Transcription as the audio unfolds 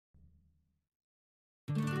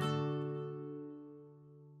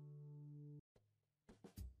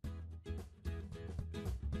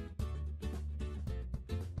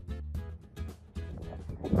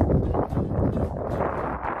My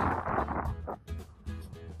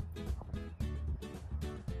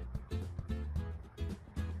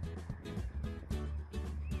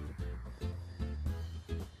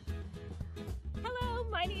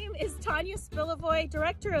name is Tanya Spilovoy,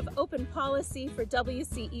 Director of Open Policy for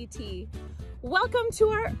WCET. Welcome to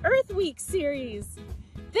our Earth Week series.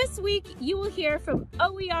 This week, you will hear from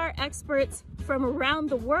OER experts from around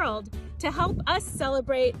the world to help us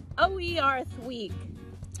celebrate OERth Week.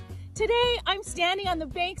 Today, I'm standing on the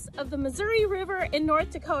banks of the Missouri River in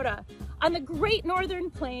North Dakota, on the Great Northern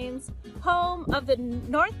Plains, home of the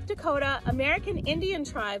North Dakota American Indian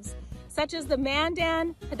tribes such as the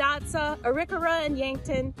Mandan, Hidatsa, Arikara and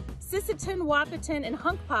Yankton, Sisseton, Wahpeton, and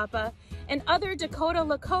Hunkpapa, and other Dakota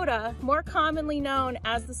Lakota, more commonly known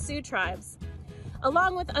as the Sioux tribes,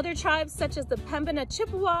 along with other tribes such as the Pembina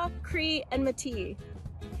Chippewa, Cree, and Métis.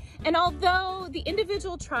 And although the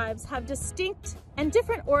individual tribes have distinct and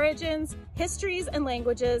different origins, histories, and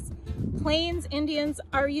languages, Plains Indians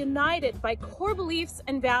are united by core beliefs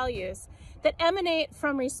and values that emanate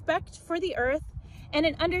from respect for the earth and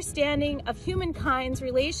an understanding of humankind's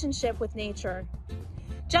relationship with nature.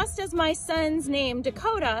 Just as my son's name,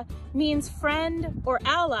 Dakota, means friend or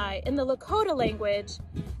ally in the Lakota language,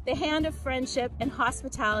 the hand of friendship and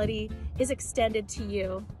hospitality is extended to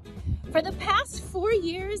you. For the past 4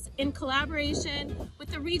 years, in collaboration with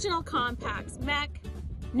the regional compacts, MEC,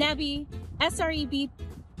 NEBI, SREB,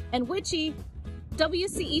 and WICHE,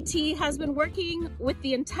 WCET has been working with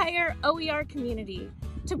the entire OER community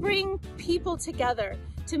to bring people together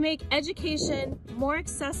to make education more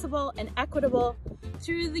accessible and equitable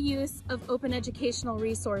through the use of open educational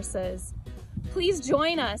resources. Please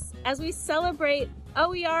join us as we celebrate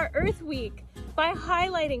OER Earth Week by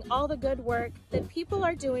highlighting all the good work that people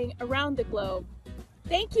are doing around the globe.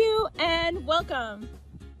 Thank you and welcome.